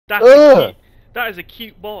That's a cute, that is a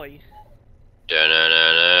cute boy.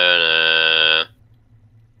 Da-na-na-na-na.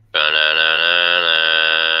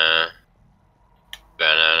 Ba-na-na-na-na.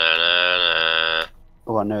 Ba-na-na-na-na.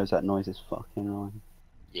 All I know is that noise is fucking annoying.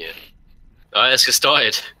 Yeah. Alright, let's get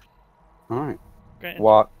started. Alright. Great.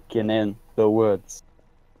 Walking in the woods.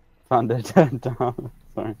 Found a dead dog.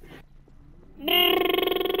 Sorry.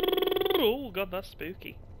 Oh god, that's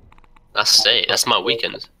spooky. That's it. That's my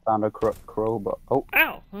weekend. Found a crowbar. Oh,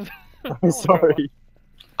 Ow! sorry.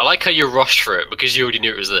 I like how you rushed for it because you already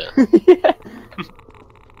knew it was there. Yeah.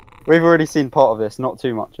 We've already seen part of this, not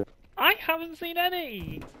too much of it. I haven't seen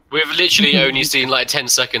any! We've literally only seen like 10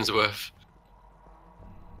 seconds worth.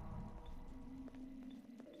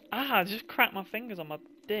 Ah, I just cracked my fingers on my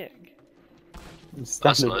dick.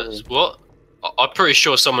 That's nice. What? I'm pretty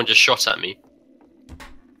sure someone just shot at me.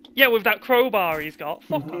 Yeah, with that crowbar he's got.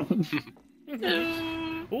 Fuck off.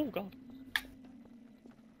 Oh god.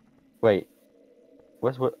 Wait.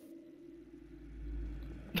 Where's what?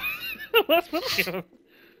 Where's William?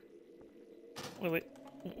 Wait.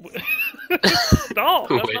 Stop!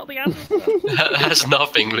 That's Wait. not the answer. That's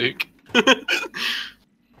nothing, Luke.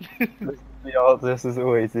 Yeah, this is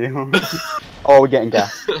always you. Oh, we're getting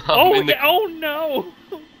gas. Oh, oh no!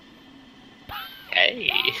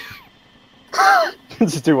 Hey.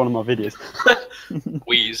 Just do one of my videos.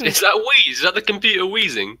 Wheeze. Is that wheeze? Is that the computer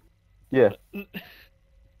wheezing? Yeah.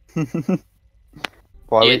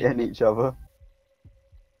 While Yeah. eating each other.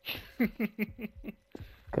 Okay,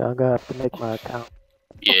 I'm gonna have to make my account.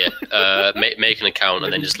 Yeah. Make an account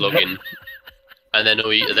and then just log in. And then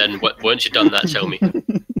once you've done that, tell me.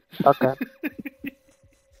 Okay.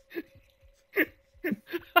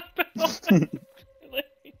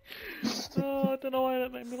 Oh, I don't know why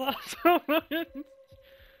that made me laugh so much.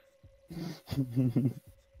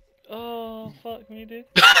 Oh, fuck me, dude.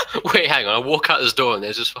 Wait, hang on. I walk out this door and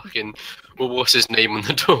there's just fucking. Well, what's his name on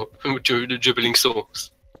the door? The dribbling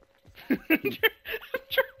sauce.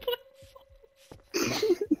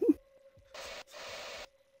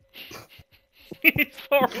 He's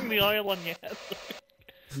pouring the oil on your head.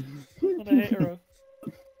 What a hero.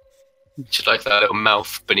 Just like that little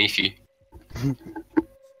mouth beneath you.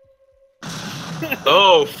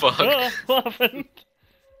 Oh fuck! Oh, what happened?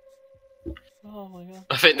 Oh my god.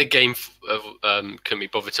 I think the game couldn't be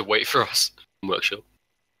bothered to wait for us. Workshop.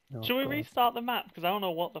 Oh, Should we God. restart the map? Because I don't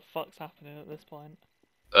know what the fuck's happening at this point.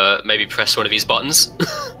 Maybe press one of these buttons.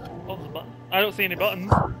 Oh, there's a button. I don't see any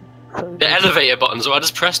buttons. The elevator buttons. Well, I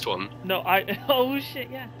just pressed one. No, Oh shit,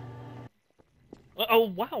 yeah. Oh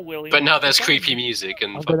wow, William. But now there's creepy music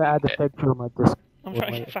and. I'm gonna add a picture of my disc. I'm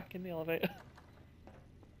trying to get back in the elevator.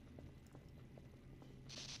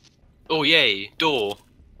 Oh yay! Door.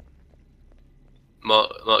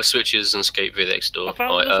 Mark switches and escape via the next door. I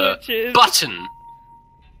found Alright, the switches. button.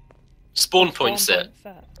 Spawn point set.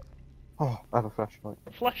 Oh, I have a flashlight.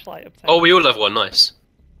 Flashlight obtained. Oh, we all have one. Nice.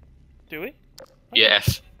 Do we? Yeah,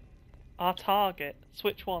 F. Our target.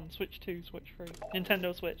 Switch 1, Switch 2, Switch 3.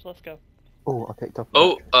 Nintendo Switch, let's go. Oh, I picked up.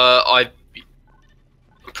 Oh, I'm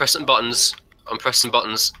pressing buttons. I'm pressing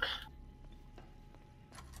buttons.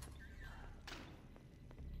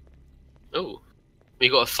 Oh, we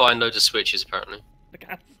gotta find loads of switches apparently. The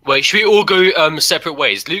gas. Wait, should we all go separate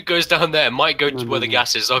ways? Luke goes down there. Mike go to where the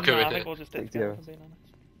gas is. I'll go No, in I there. think we'll just stick Take together, zero. for being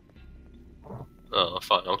honest. Oh,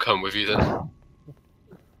 fine. I'll come with you then.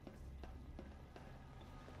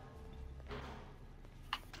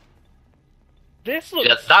 This looks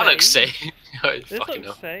Yeah, that looks safe. Oh, This fucking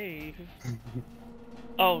looks hell. safe.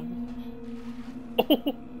 Oh.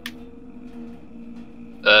 Oh.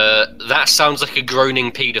 That sounds like a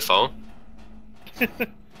groaning paedophile.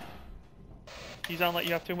 You sound like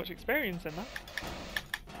you have too much experience in that.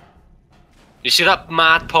 You see that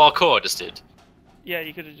mad parkour I just did? Yeah,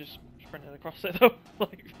 you could have just sprinted across it though.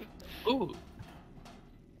 Like... Ooh.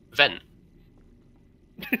 Vent.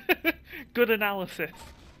 Good analysis.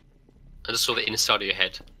 I just saw the inside of your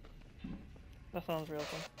head. That sounds real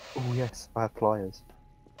fun. Oh yes, I have pliers.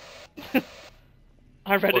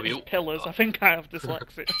 I read Well, it as you- pillars. I think I have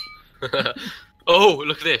dyslexia. Oh,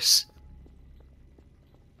 look at this.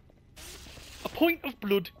 A point of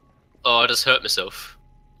blood. Oh, I just hurt myself.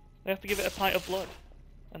 We have to give it a pint of blood,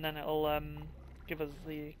 and then it'll give us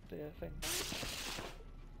the thing.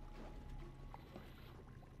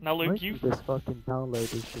 Now, Luke, Most you of this fucking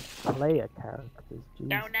download is just player characters. Jeez.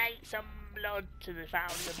 donate some blood to the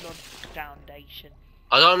Found the Blood Foundation.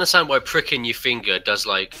 I don't understand why pricking your finger does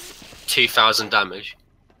like 2,000 damage.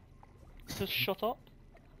 Just shut up,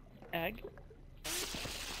 egg.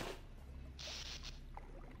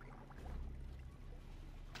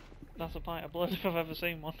 That's a pint of blood if I've ever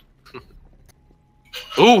seen one.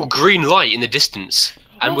 Ooh, green light in the distance,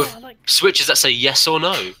 and Oh, with I like- switches that say yes or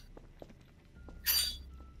no.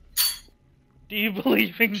 Do you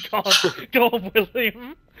believe in God? Go on,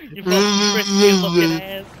 William. You've got crispy looking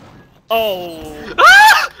hairs. Oh.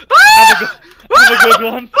 Have a good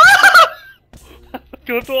one. Have a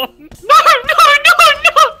good one.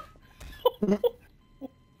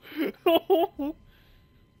 No!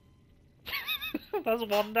 That's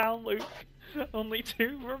one down, Luke. Only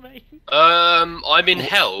 2 remain. I'm in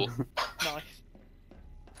hell. Nice.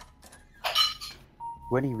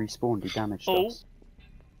 When he respawned, he damaged Oh. us.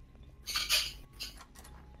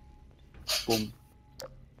 Boom.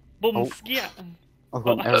 Bum Oh. skia. I've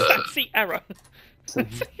got Oh, an error. sexy error.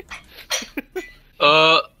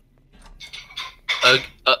 Uh,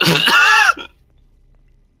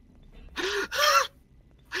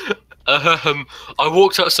 I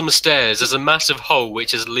walked up some stairs. There's a massive hole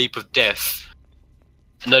which is a leap of death.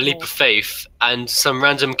 No leap of faith, and some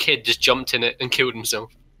random kid just jumped in it and killed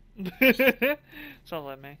himself. Sounds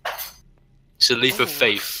like me. It's a leap of Ooh.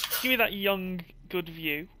 faith. Give me that young, good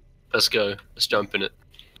view. Let's go. Let's jump in it.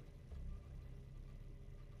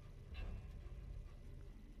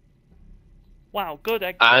 Wow, good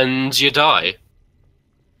egg. And you die.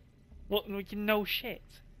 What? We can know shit.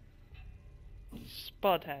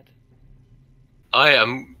 Spudhead. I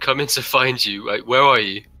am coming to find you. Right, where are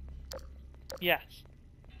you? Yes.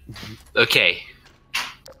 Okay.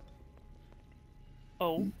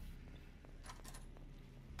 Oh.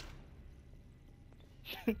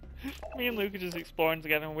 Me and Luke are just exploring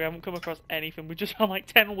together and we haven't come across anything. We just found like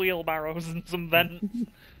 10 wheelbarrows and some vents.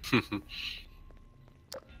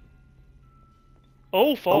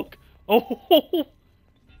 Oh, fuck. Oh.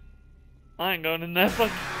 I ain't going in there.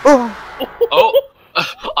 Fuck. Oh!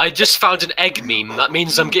 I just found an egg meme. That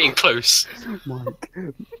means I'm getting close. Mike,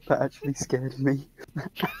 that actually scared me.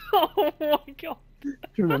 Oh my god. Do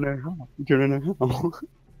you wanna know how? Do you wanna know how?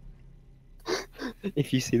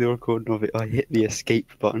 If you see the recording of it, I hit the escape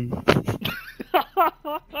button.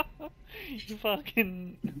 You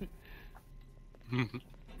fucking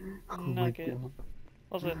Oh my nugget. god.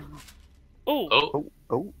 What's it? Oh.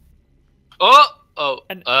 Oh. Oh. Oh!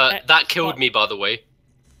 That killed me, by the way.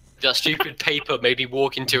 That stupid paper made me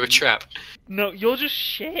walk into a trap. No, you're just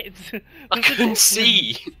shit. I There's a couldn't difference.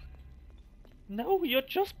 see. No, you're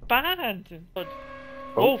just bad.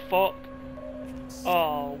 Oh fuck.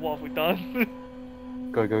 Oh, what have we done?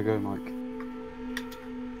 Go, go, go, Mike.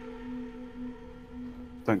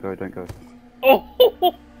 Don't go, don't go.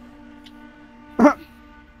 Oh!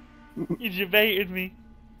 You debated me.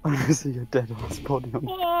 I see your dead ass body on.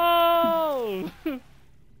 Whoa!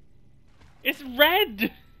 It's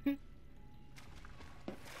red!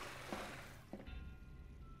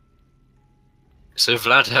 So,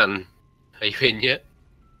 Vladan, are you in yet?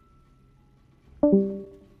 Oh,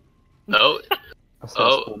 I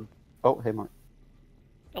saw a spawn. Oh, hey, Mike.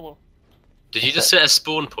 Hello. did you just set a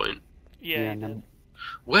spawn point? Yeah, no. you did.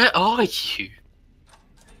 Where are you?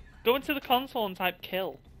 Go into the console and type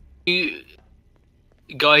kill. You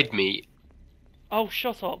guide me. Oh,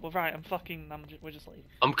 shut up. We're right. We're just leaving.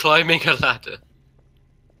 I'm climbing a ladder.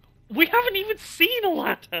 We haven't even seen a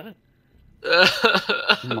ladder!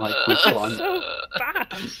 Mike, we've That's climbed. so bad!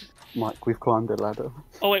 Mike, we've climbed a ladder.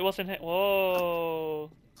 Oh, wait, what's in here? Whoa!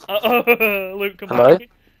 Luke, come Hello? back.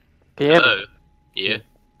 Can you hear me? Oh, yeah.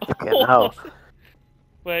 Fucking hell.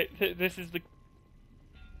 Wait, this is the...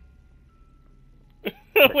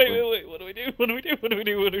 wait, what do we do? What do we do? What do we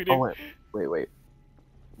do? What do we do? Oh, wait.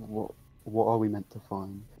 What are we meant to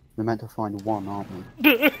find? We're meant to find one, aren't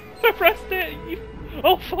we? I pressed it!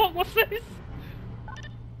 Oh fuck, what's this?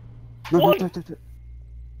 No, What? no.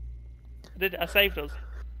 I saved us.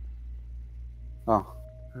 Oh.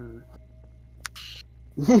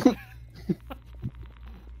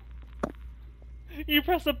 You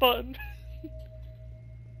press a button.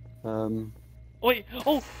 Wait,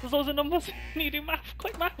 oh, there's loads of numbers. Can you do math?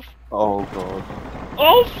 Quick math. Oh god.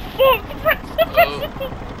 Oh fuck! Press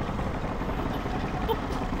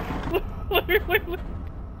it! Wait.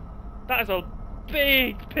 That is a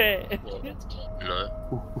big pit. No.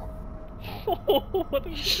 What do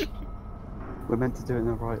we do? We're meant to do it in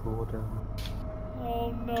the right order.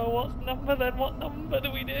 Oh no, what's number then? What number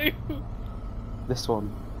do we do? This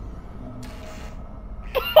one.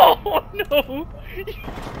 Oh no!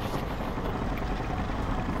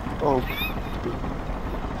 Oh.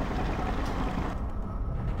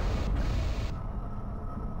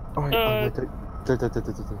 Alright, do.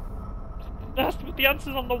 That's the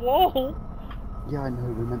answer's on the wall. Yeah, I know,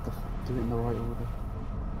 we're meant to do it in the right order.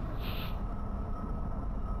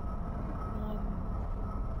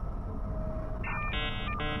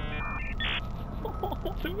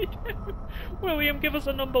 you do? William, give us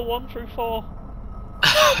a number 1 through 4.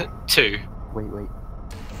 2. Wait. No,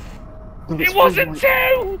 It it's wasn't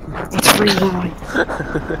 2! It's 3 right.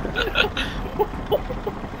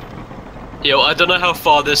 Yo, I don't know how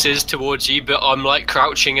far this is towards you, but I'm like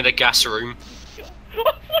crouching in a gas room.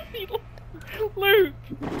 Luke!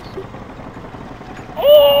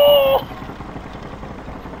 Oh!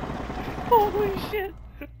 Holy shit!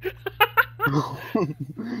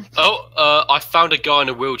 Oh, I found a guy in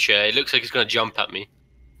a wheelchair. It looks like he's gonna jump at me.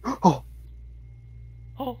 Oh.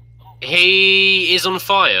 Oh. He is on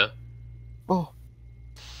fire. Oh.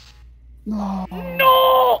 No.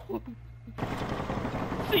 No!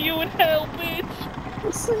 See you in hell,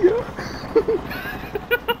 bitch! See ya.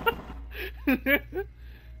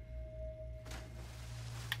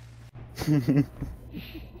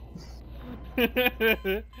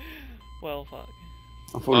 Well, fuck.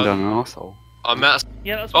 I'm falling down an arsehole. I'm at.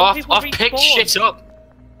 Yeah, that's Oh, why I've people picked respawn. shit up.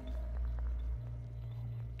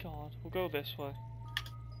 God, we'll go this way.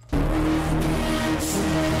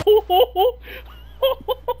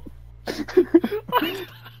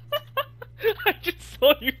 I just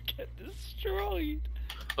saw you get destroyed.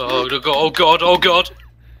 Oh god, oh god.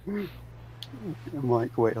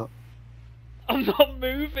 Mike, wait up. I'm not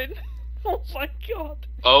moving. Oh my god.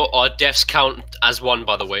 Oh, our deaths count as 1,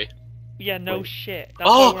 by the way. Yeah, no Wait. shit. That's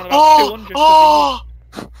why we're on about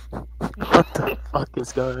 200 What the fuck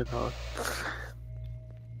is going on?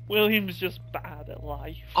 William's just bad at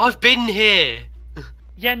life. I've been here.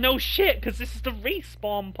 Yeah, no shit, because this is the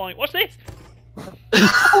respawn point. Watch this.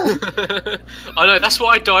 I know, that's what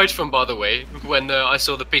I died from, by the way, when I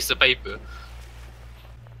saw the piece of paper.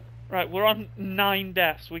 Right, we're on 9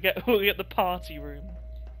 deaths. We get the party room.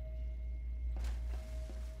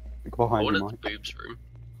 Look I behind you, wanted the Mike. boobs room.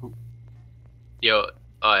 Yo,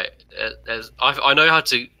 I know how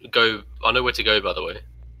to go. I know where to go, by the way.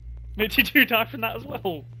 Did you die from that as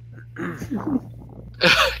well?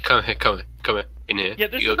 Come here, in here. Yeah,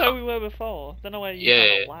 this You is go where come. we were before. Don't know where you Yeah, found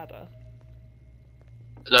yeah. a ladder.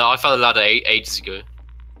 No, I found a ladder ages ago.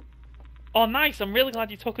 Oh, nice. I'm really glad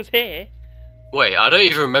you took us here. Wait, I don't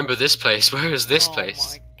even remember this place. Where is this Oh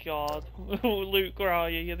place? my god. Luke, where are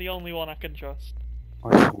you? You're the only one I can trust. I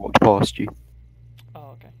just walked past you.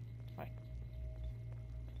 Oh, okay.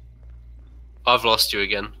 I've lost you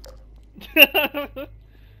again.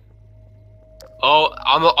 Oh,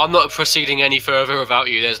 I'm not proceeding any further without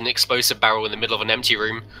you. There's an explosive barrel in the middle of an empty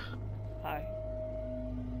room. Hi.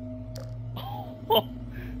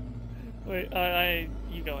 Wait,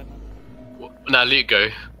 you go in then. Now, Luke, go.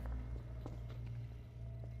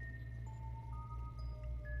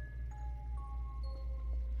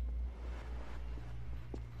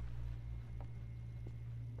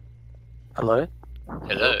 Hello?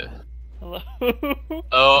 Hello. Hello?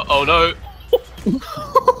 Oh no.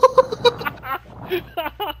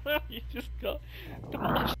 You just got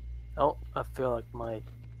demolished. Oh, I feel like my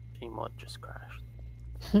Gmod just crashed.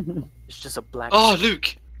 It's just a black. Oh,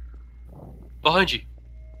 Luke. Behind you.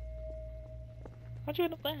 How'd you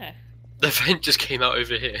end up there? The vent just came out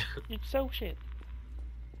over here. You're so shit.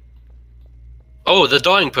 Oh, the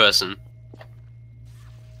dying person.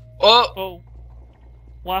 Oh. Oh.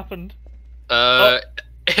 What happened?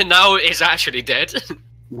 Now it's actually dead.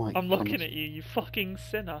 Mike, I'm looking come at you, you fucking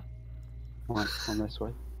sinner. Mike, come this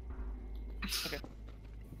way.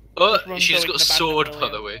 Oh, Just run she's so we got a can sword,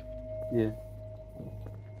 abandon by William. the way. Yeah.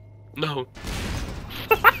 No.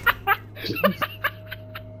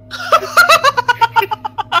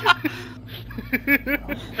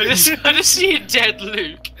 I just see a dead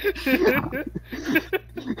Luke.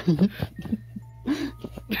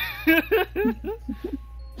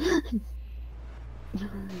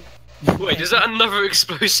 Wait, is that another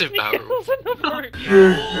explosive barrel?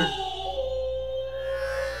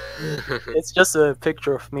 It's just a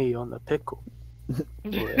picture of me on the pickle.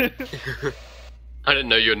 I didn't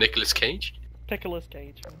know you were Nicolas Cage. Nicolas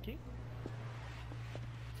Cage, thank you.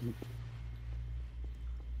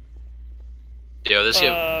 Yeah, this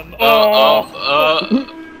year. I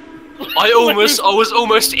was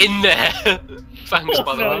almost in there. Thanks,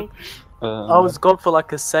 by the way. I was gone for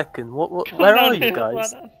like a second. Where are you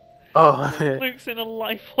guys? Oh, yeah. Luke's in a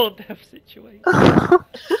life or death situation.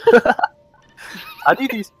 How do you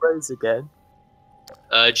do sprays again?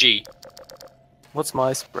 G. What's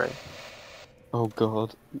my spray? Oh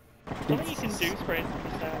god. I think you can do sprays in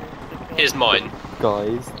this area. Here's mine.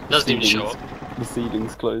 Guys. Doesn't even show up. The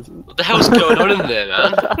ceiling's closing. What the hell's going on in there,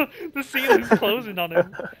 man? The ceiling's closing on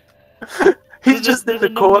him. He's just in the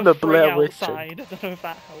corner, Blair Witch. I don't know if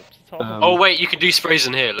that helps at all. Oh wait, you can do sprays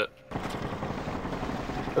in here. Look.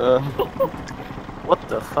 What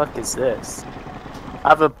the fuck is this? I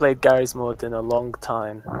haven't played Gary's mod in a long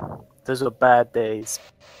time. Those were bad days.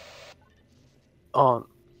 Oh.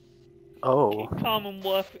 Keep calm and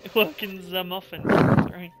working the muffin.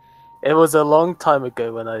 Sorry. It was a long time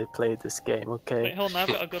ago when I played this game, Wait, okay? hold on, I've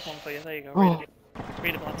got a good one for you. There you go. Oh.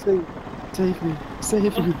 Read it, Vladan. Save me!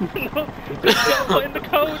 Save me! No, just put in the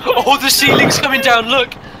code. Oh, the ceiling's coming down.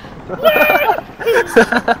 Look. No!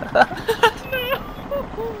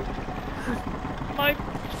 My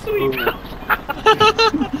sweet.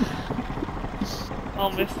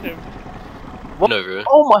 I'll miss him. What? Over.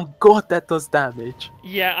 Oh my god, that does damage.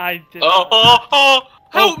 Yeah, I did. Oh,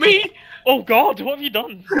 help me! Oh god, what have you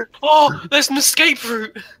done? Oh, there's an escape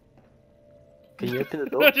route. Can you open the I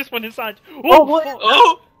door? just went inside. Oh, what? fuck.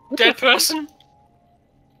 Oh, dead person.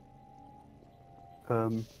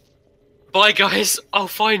 Bye, guys. I'll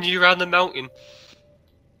find you around the mountain.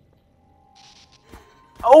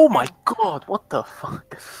 Oh my god, what the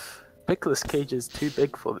fuck? Nicolas Cage is too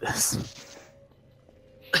big for this.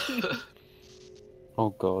 Oh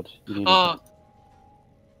god. You need Ah,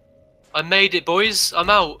 I made it, boys. I'm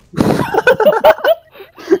out.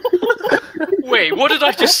 Wait, what did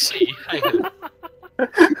I just see? Hang on.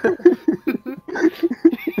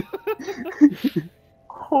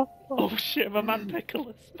 Oh shit, my man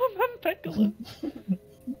Pickles. My man Pickles.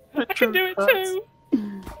 I can do it too.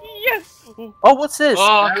 Yes. Ooh. Oh, what's this?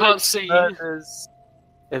 Oh, I can't see. Murders,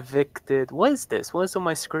 evicted. What is this? What is on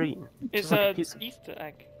my screen? It's like a a piece of- Easter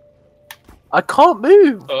egg. I can't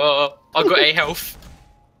move! I got a health.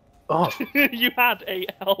 Oh, You had a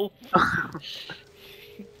health.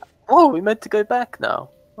 oh, we meant to go back now.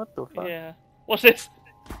 What the fuck? Yeah. What's this?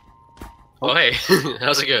 Oh, hey,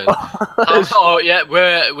 how's it going? Oh,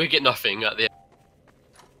 yeah, we get nothing at the end.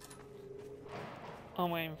 I'm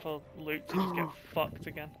waiting for Luke to just get fucked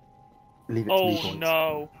again. Leave it to me, Oh boys.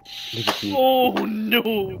 no. Leave it to me. Oh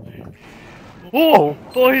no. Oh, Oh,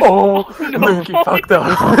 boys. oh, no, Lukey boys. fucked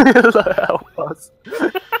up. Help us.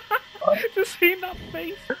 Just seen that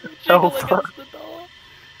face Help jiggle us. against the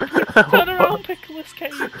door. Turn around, Pickles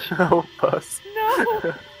Cage. Help us.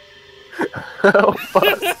 No. Help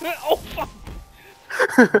us. Oh fuck.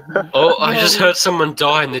 Oh, I just No. heard someone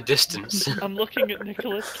die in the distance. I'm looking at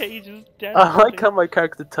Nicolas Cage's dead I like body. how my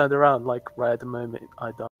character turned around, like, right at the moment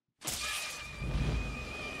I died.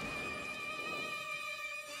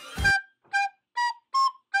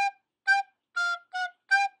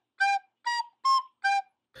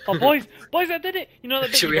 Oh boys, I did it! You know that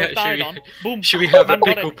bit Should you we both ha- died should we- on? Boom. Should we have a Man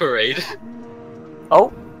got pickle it. parade?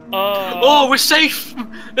 Oh! Oh, we're safe!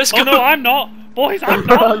 Let's go! Oh no, I'm not! Boys, I'm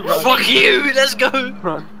not! Run, Fuck you! Let's go!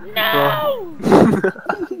 run. No!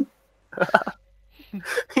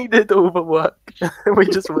 He did all the work. We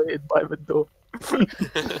just waited by the door.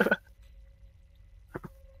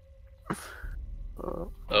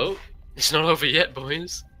 Oh, it's not over yet,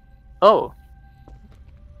 boys. Oh.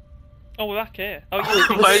 Oh, we're back here. Oh,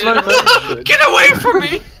 Why you is it- Get away from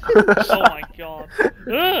me! Oh my god.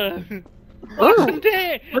 Ugh. What happened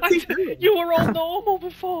here? What's he doing? You were all normal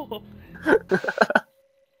before.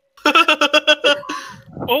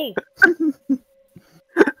 Oh.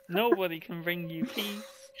 Nobody can bring you peace.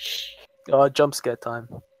 Oh, jump scare time.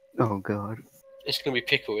 Oh god. It's gonna be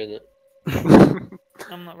pickle, isn't it?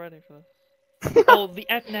 I'm not ready for this. Oh, the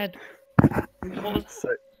Edned. What was So,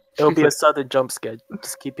 it'll be a sudden jump scare.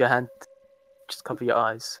 Just keep your hand. Just cover your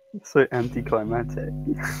eyes. So anticlimactic.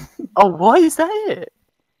 Oh, why is that it?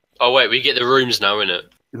 Oh wait, we get the rooms now, innit?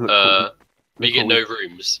 Look, We look get what no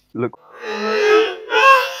rooms. Look.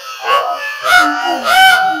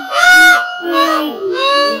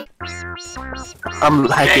 I'm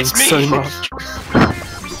lagging It's me. so much.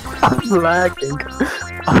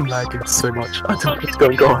 I'm lagging so much. I don't know what's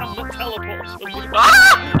going on. Teleport.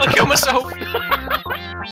 Ah! I killed myself!